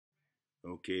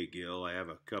Okay, Gil, I have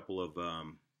a couple of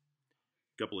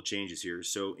changes here.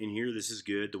 So in here, this is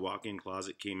good. The walk-in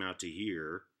closet came out to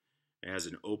here. It has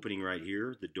an opening right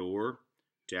here, the door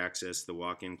to access the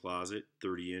walk-in closet,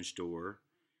 30-inch door.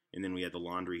 And then we had the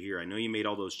laundry here. I know you made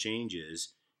all those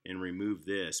changes and removed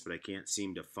this, but I can't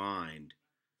seem to find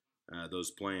those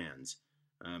plans.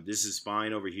 This is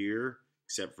fine over here,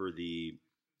 except for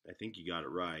I think you got it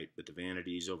right, but the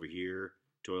vanities over here,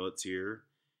 toilets here.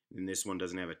 And this one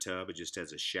doesn't have a tub, it just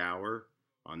has a shower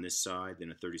on this side,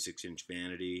 then a 36-inch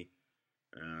vanity,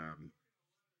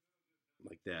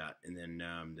 like that. And then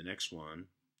the next one,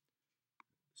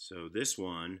 so this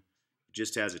one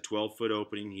just has a 12-foot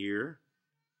opening here,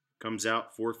 comes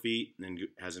out 4 feet, and then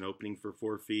has an opening for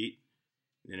 4 feet,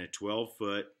 and then a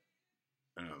 12-foot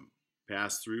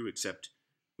pass through, except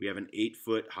we have an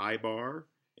 8-foot high bar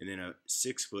and then a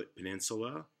 6-foot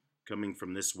peninsula coming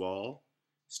from this wall.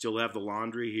 Still have the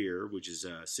laundry here, which is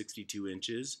 62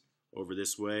 inches over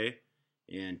this way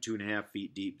and 2.5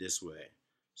 feet deep this way.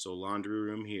 So laundry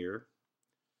room here,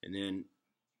 and then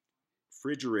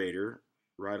refrigerator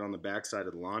right on the back side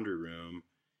of the laundry room,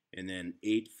 and then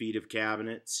 8 feet of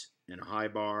cabinets and a high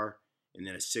bar, and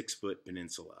then a 6-foot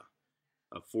peninsula.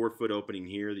 A 4-foot opening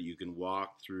here that you can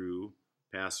walk through,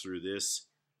 pass through this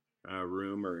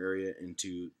room or area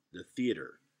into the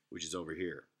theater, which is over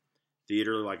here.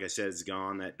 Theater, like I said, is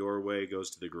gone. That doorway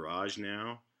goes to the garage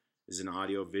now. There's an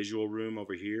audio visual room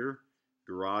over here.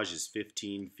 Garage is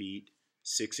 15 feet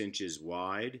 6 inches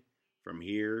wide from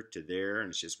here to there, and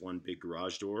it's just one big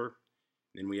garage door.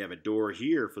 Then we have a door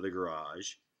here for the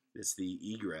garage. That's the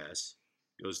egress.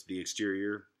 Goes to the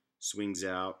exterior, swings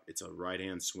out. It's a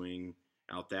right-hand swing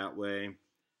out that way.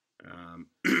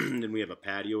 Then we have a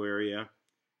patio area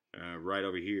right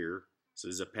over here. So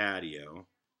this is a patio.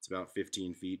 It's about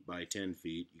 15 feet by 10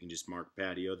 feet. You can just mark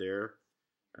patio there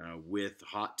with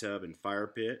hot tub and fire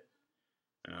pit.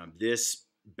 This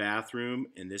bathroom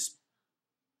and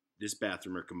this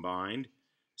bathroom are combined.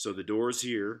 So the doors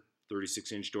here,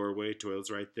 36-inch doorway,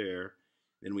 toilet's right there.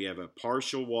 Then we have a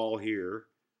partial wall here,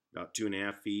 about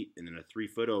 2.5 feet, and then a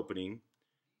 3-foot opening.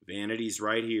 Vanities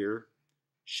right here.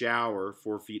 Shower,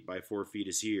 4 feet by 4 feet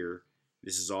is here.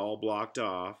 This is all blocked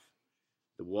off.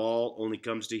 The wall only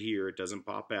comes to here. It doesn't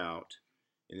pop out.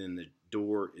 And then the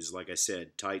door is, like I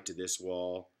said, tight to this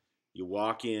wall. You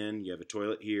walk in. You have a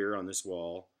toilet here on this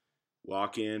wall.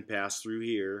 Walk in, pass through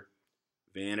here.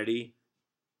 Vanity.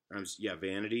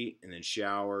 Vanity, and then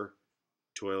shower.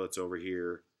 Toilets over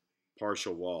here.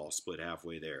 Partial wall split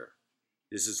halfway there.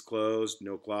 This is closed.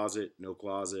 No closet. No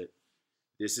closet.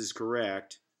 This is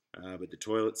correct. But the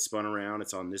toilet's spun around.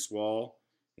 It's on this wall.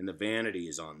 And the vanity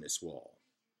is on this wall.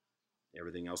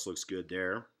 Everything else looks good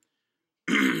there.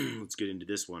 Let's get into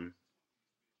this one.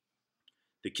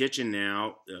 The kitchen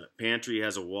now, pantry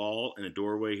has a wall and a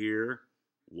doorway here.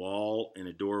 Wall and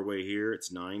a doorway here.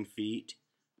 It's 9 feet.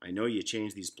 I know you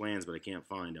changed these plans, but I can't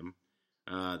find them.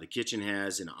 The kitchen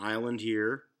has an island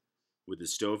here with the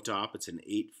stovetop. It's an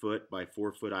 8-foot by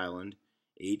 4-foot island.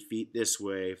 8 feet this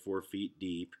way, 4 feet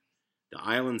deep. The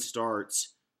island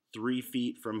starts 3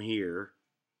 feet from here,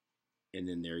 and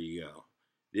then there you go.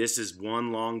 This is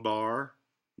one long bar,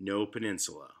 no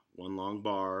peninsula. One long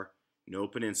bar, no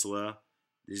peninsula.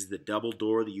 This is the double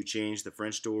door that you changed the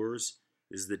French doors.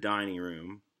 This is the dining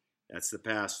room. That's the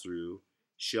pass-through.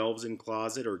 Shelves and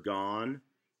closet are gone.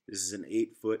 This is an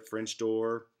 8-foot French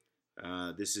door.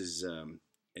 This is an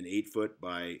 8-foot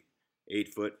by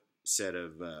 8-foot set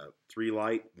of 3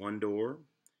 light, 1 door.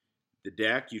 The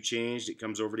deck you changed, it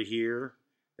comes over to here.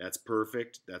 That's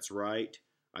perfect. That's right.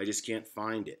 I just can't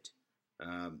find it.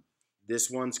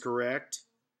 This one's correct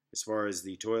as far as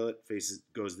the toilet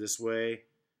goes this way.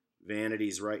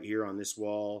 Vanity's right here on this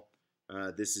wall.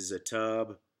 This is a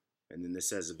tub, and then this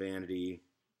has a vanity.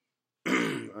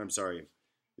 I'm sorry.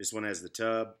 This one has the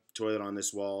tub, toilet on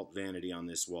this wall, vanity on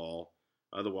this wall.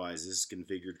 Otherwise, this is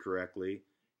configured correctly.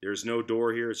 There's no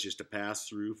door here. It's just a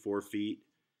pass-through, 4 feet.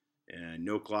 And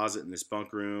no closet in this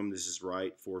bunk room. This is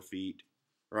right, 4 feet.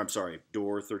 Or I'm sorry,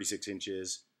 door, 36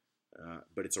 inches.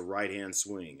 But it's a right-hand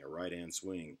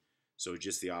swing, So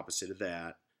just the opposite of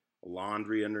that.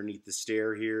 Laundry underneath the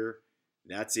stair here.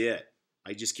 That's it.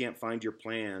 I just can't find your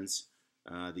plans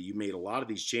that you made a lot of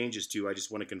these changes to. I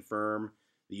just want to confirm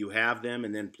that you have them,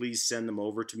 and then please send them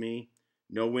over to me.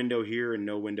 No window here and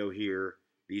no window here.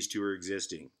 These two are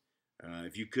existing.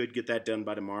 If you could get that done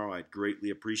by tomorrow, I'd greatly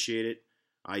appreciate it.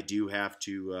 I do have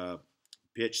to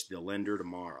pitch the lender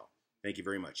tomorrow. Thank you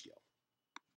very much, Gil.